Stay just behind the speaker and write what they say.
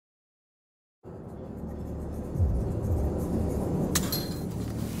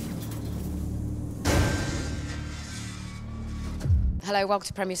Hello, welcome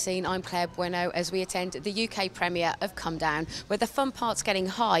to Premier Scene. I'm Claire Bueno as we attend the UK premiere of Comedown, where the fun part's getting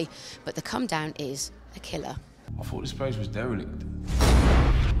high, but the Comedown is a killer. I thought this place was derelict.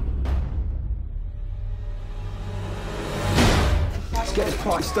 Let's get this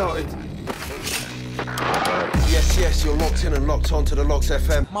party started. Yes, you're locked in and locked on to the Locks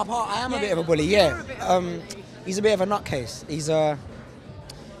FM. My part, I am a bit of a bully, yeah. He's a bit of a nutcase. He's a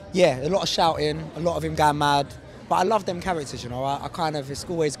lot of shouting, a lot of him going mad. But I love them characters, you know. I kind of, it's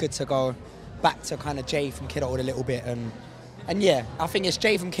always good to go back to kind of Jay from Kidulthood a little bit. And yeah, I think it's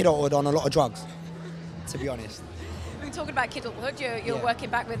Jay from Kidulthood on a lot of drugs, to be honest. We're talking about Kidulthood, you're working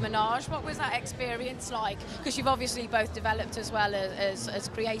back with Menhaj. What was that experience like? Because you've obviously both developed as well as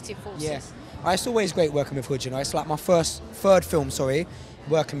creative forces. Yeah, it's always great working with Hood, you know. It's like my third film,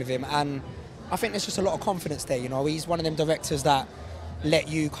 working with him. And I think there's just a lot of confidence there, you know. He's one of them directors that let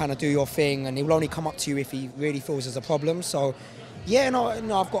you kind of do your thing, and he will only come up to you if he really feels there's a problem. So, yeah, no,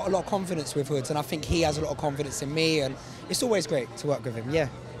 I've got a lot of confidence with Hood, and I think he has a lot of confidence in me, and it's always great to work with him, yeah.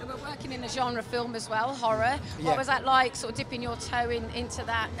 And we're working in a genre film as well, horror. What was that like, sort of dipping your toe into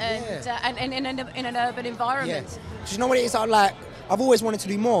that and in an urban environment? Yeah. Do you know what it is? I've always wanted to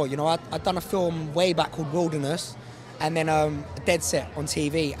do more, you know. I'd done a film way back called Wilderness, and then a Dead Set on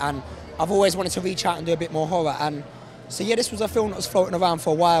TV, and I've always wanted to reach out and do a bit more horror. And so yeah, this was a film that was floating around for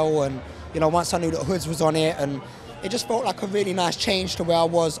a while, and you know, once I knew that Hoods was on it, and it just felt like a really nice change to where I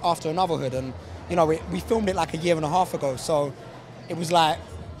was after another Hood. And you know, we filmed it like a year and a half ago, so it was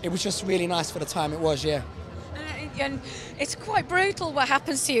just really nice for the time it was, yeah. And it's quite brutal what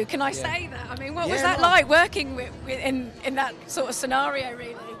happens to you. Can I say that? I mean, what was that like working in that sort of scenario,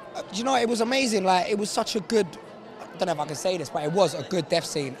 really? You know, it was amazing. Like, it was such a good, I don't know if I can say this, but it was a good death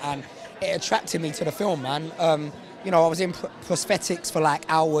scene, and it attracted me to the film, man. You know, I was in prosthetics for like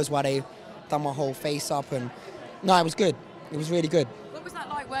hours while they done my whole face up, and no, it was good. It was really good. What was that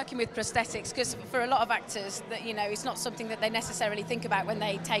like working with prosthetics? Because for a lot of actors, that you know, it's not something that they necessarily think about when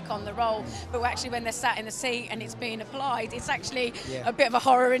they take on the role, but actually when they're sat in the seat and it's being applied, it's actually a bit of a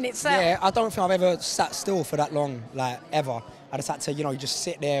horror in itself. Yeah, I don't think I've ever sat still for that long, like ever. I just had to, you know, you just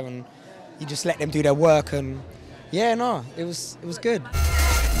sit there and you just let them do their work, and yeah, no, it was good.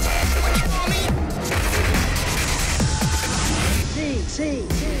 See.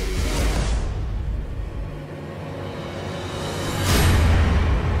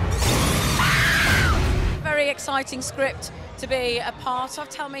 Very exciting script to be a part of.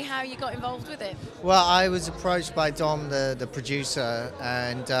 Tell me how you got involved with it. Well, I was approached by Dom, the producer,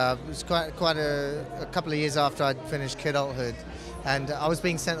 and it was quite a couple of years after I'd finished Kidulthood, and I was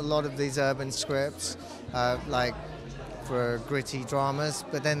being sent a lot of these urban scripts, like for gritty dramas,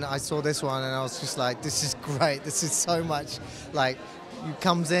 but then I saw this one and I was just like, this is great, this is so much, like, it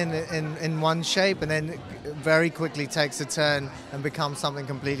comes in one shape and then very quickly takes a turn and becomes something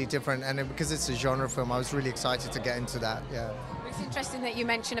completely different. And because it's a genre film, I was really excited to get into that, yeah. It's interesting that you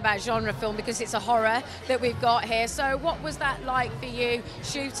mention about genre film because it's a horror that we've got here. So what was that like for you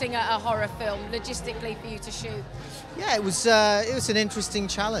shooting a horror film, logistically for you to shoot? Yeah, it was an interesting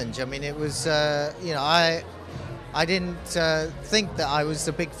challenge. I mean, it was, you know, I didn't think that I was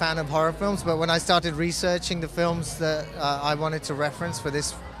a big fan of horror films, but when I started researching the films that I wanted to reference for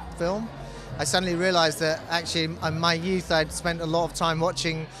this film, I suddenly realized that actually in my youth I'd spent a lot of time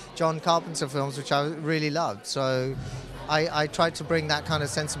watching John Carpenter films, which I really loved. So I tried to bring that kind of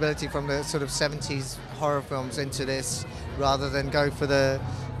sensibility from the sort of 70s horror films into this, rather than go for the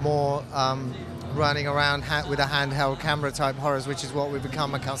more running around with a handheld camera type horrors, which is what we've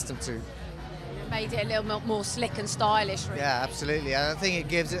become accustomed to. Made it a little more slick and stylish, really. Yeah, absolutely. And I think it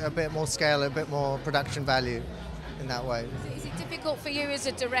gives it a bit more scale, a bit more production value in that way. Is it difficult for you as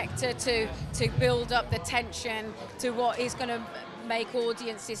a director to build up the tension to what is going to make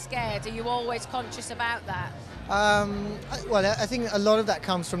audiences scared? Are you always conscious about that? Well, I think a lot of that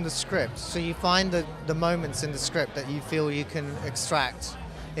comes from the script. So you find the moments in the script that you feel you can extract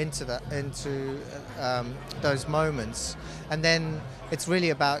into those moments, and then it's really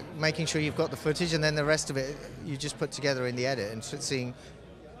about making sure you've got the footage, and then the rest of it you just put together in the edit and seeing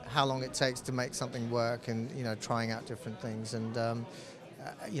how long it takes to make something work, and you know, trying out different things. And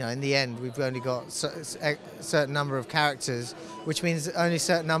you know, in the end we've only got a certain number of characters, which means only a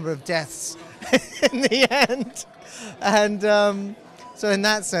certain number of deaths in the end, and so in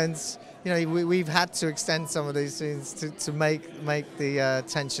that sense, you know, we've had to extend some of these scenes to make the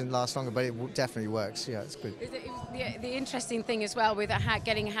tension last longer, but it definitely works. Yeah, it's good. The interesting thing as well with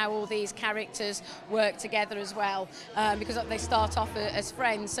getting how all these characters work together as well, because they start off as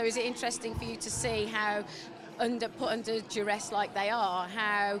friends. So is it interesting for you to see how put under duress like they are,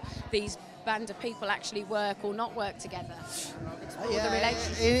 how these band of people actually work or not work together? Explore the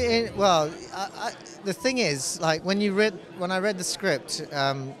relationship. The thing is, like when I read the script,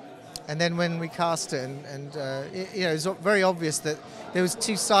 and then when we cast it, it was very obvious that there was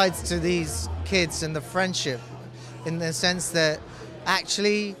two sides to these kids and the friendship, in the sense that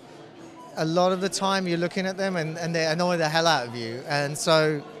actually a lot of the time you're looking at them and they annoy the hell out of you, and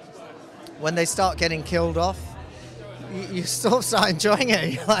so when they start getting killed off, you sort of start enjoying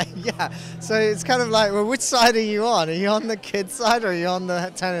it. You're like, yeah. So it's kind of like, well, which side are you on? Are you on the kid's side or are you on the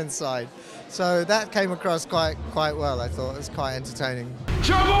tenant's side? So that came across quite well. I thought it was quite entertaining.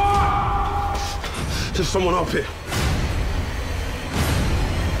 Trouble! There's someone up here.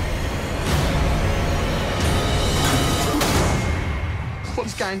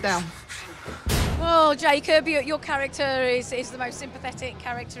 What's going down? Well, Jacob, your character is the most sympathetic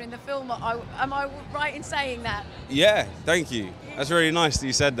character in the film. Am I right in saying that? Yeah, thank you. That's really nice that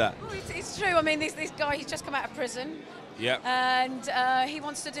you said that. Well, it's true. I mean, this guy, he's just come out of prison. Yeah. And he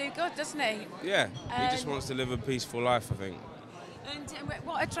wants to do good, doesn't he? Yeah, he just wants to live a peaceful life, I think. And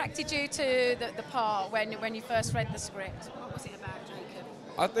what attracted you to the part when you first read the script? What was it about, Jacob?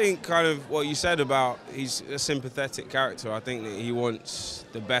 I think kind of what you said about he's a sympathetic character. I think that he wants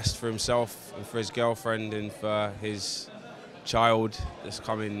the best for himself and for his girlfriend and for his child that's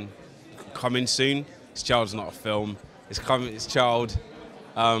coming soon. His child's not a film. It's coming. His child.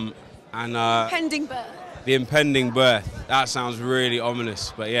 Impending birth. The impending birth. That sounds really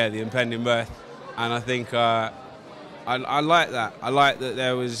ominous, but yeah, the impending birth. And I think I like that. I like that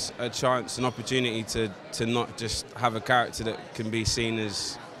there was a chance, an opportunity to not just have a character that can be seen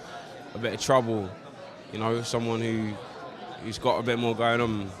as a bit of trouble, you know, someone who's got a bit more going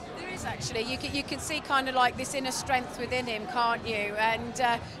on. There is actually. You can see kind of like this inner strength within him, can't you? And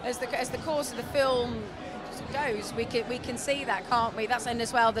as the course of the film goes, we can see that, can't we? That's, and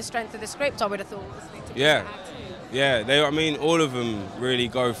as well the strength of the script, I would have thought. Yeah, yeah. I mean, all of them really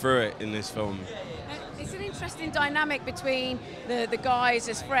go through it in this film. It's an interesting dynamic between the guys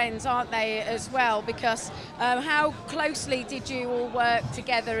as friends, aren't they, as well? Because how closely did you all work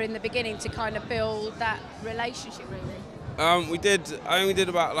together in the beginning to kind of build that relationship, really? We did. I only did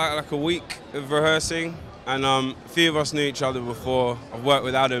about like a week of rehearsing, and a few of us knew each other before. I've worked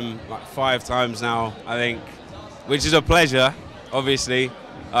with Adam like 5 times now, I think, which is a pleasure, obviously.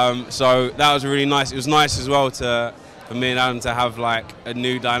 So that was really nice. It was nice as well for me and Adam to have like a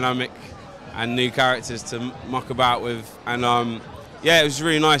new dynamic and new characters to muck about with, and yeah, it was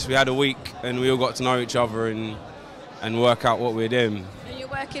really nice. We had a week and we all got to know each other and work out what we're doing. And you're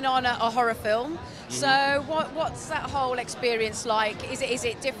working on a horror film, so what's that whole experience like? Is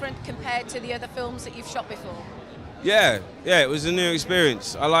it different compared to the other films that you've shot before? Yeah, it was a new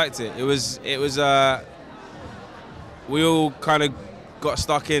experience. I liked it. It was we all kind of got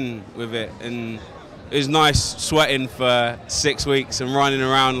stuck in with it, and it was nice sweating for 6 weeks and running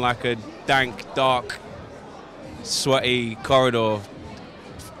around like a dank, dark, sweaty corridor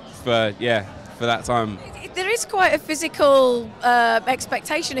for that time. There is quite a physical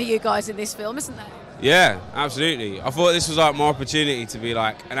expectation of you guys in this film, isn't there? Yeah, absolutely. I thought this was like my opportunity to be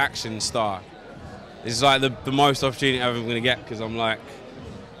like an action star. This is like the most opportunity I'm ever going to get, because I'm like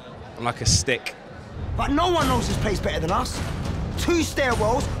a stick. But no one knows this place better than us. 2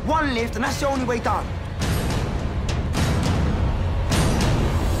 stairwells, 1 lift, and that's the only way down.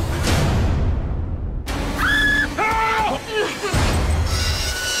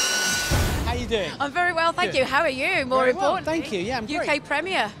 How you doing? I'm very well, thank you. How are you? More importantly, thank you. Yeah, I'm great. UK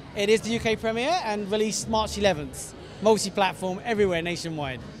premiere. It is the UK premiere and released March 11th. Multi-platform, everywhere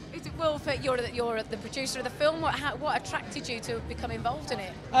nationwide. Well, you're the producer of the film. What attracted you to become involved in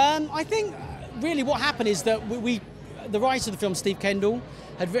it? I think really what happened is that the writer of the film, Steve Kendall,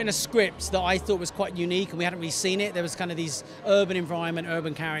 had written a script that I thought was quite unique, and we hadn't really seen it. There was kind of these urban environment,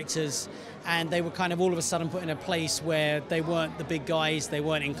 urban characters, and they were kind of all of a sudden put in a place where they weren't the big guys, they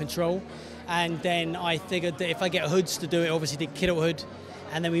weren't in control. And then I figured that if I get Hoods to do it, obviously did Kidulthood,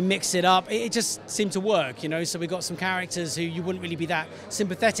 and then we mix it up, it just seemed to work, you know. So we got some characters who you wouldn't really be that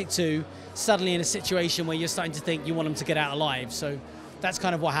sympathetic to, suddenly in a situation where you're starting to think you want them to get out alive. So that's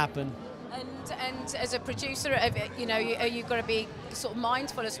kind of what happened. And as a producer, you know, you've got to be sort of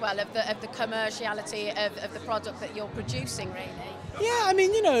mindful as well of the commerciality of the product that you're producing, really. Yeah, I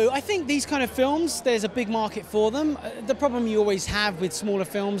mean, you know, I think these kind of films, there's a big market for them. The problem you always have with smaller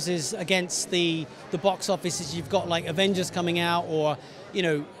films is against the box office is you've got like Avengers coming out, or, you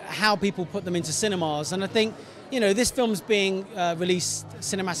know, how people put them into cinemas. And I think, you know, this film's being released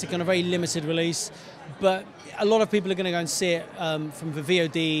cinematic on a very limited release, but a lot of people are going to go and see it from the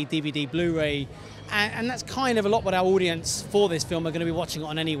VOD, DVD, Blu-ray, and that's kind of a lot what our audience for this film are going to be watching it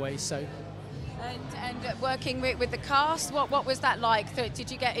on anyway. So And working with the cast, what was that like?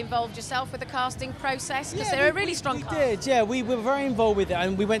 Did you get involved yourself with the casting process? Because they're a really strong cast. We did, yeah. We were very involved with it,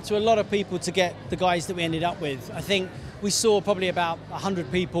 and we went to a lot of people to get the guys that we ended up with. I think we saw probably about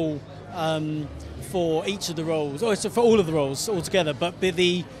 100 people for each of the roles, or for all of the roles altogether. But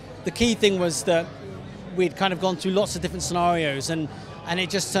the key thing was that we'd kind of gone through lots of different scenarios, and it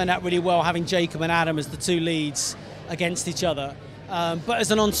just turned out really well having Jacob and Adam as the two leads against each other. But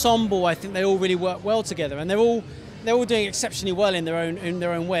as an ensemble, I think they all really work well together, and they're all doing exceptionally well in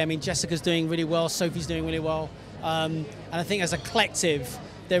their own way. I mean, Jessica's doing really well, Sophie's doing really well, and I think as a collective,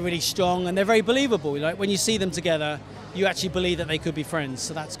 they're really strong and they're very believable. Like when you see them together, you actually believe that they could be friends.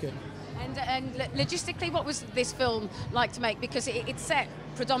 So that's good. And logistically, what was this film like to make? Because it's set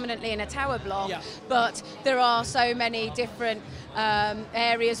predominantly in a tower block, but there are so many different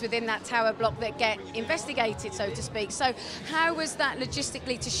areas within that tower block that get investigated, so to speak. So how was that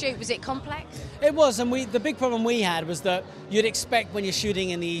logistically to shoot? Was it complex? It was, and the big problem we had was that you'd expect when you're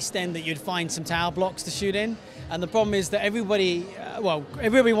shooting in the East End that you'd find some tower blocks to shoot in, and the problem is that everybody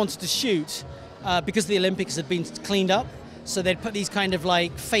wanted to shoot because the Olympics had been cleaned up, so they'd put these kind of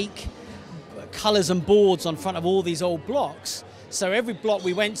like fake colours and boards on front of all these old blocks. So every block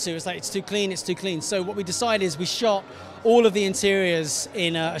we went to, it's like, it's too clean, it's too clean. So what we decided is we shot all of the interiors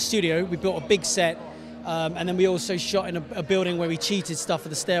in a studio. We built a big set, and then we also shot in a building where we cheated stuff for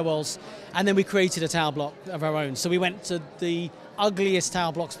the stairwells, and then we created a tower block of our own. So we went to the ugliest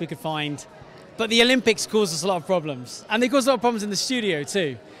tower blocks we could find. But the Olympics caused us a lot of problems. And they caused a lot of problems in the studio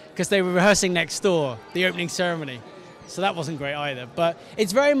too, because they were rehearsing next door, the opening ceremony. So that wasn't great either. But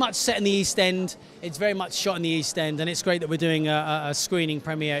it's very much set in the East End. It's very much shot in the East End, and it's great that we're doing a screening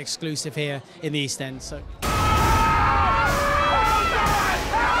premiere exclusive here in the East End. So.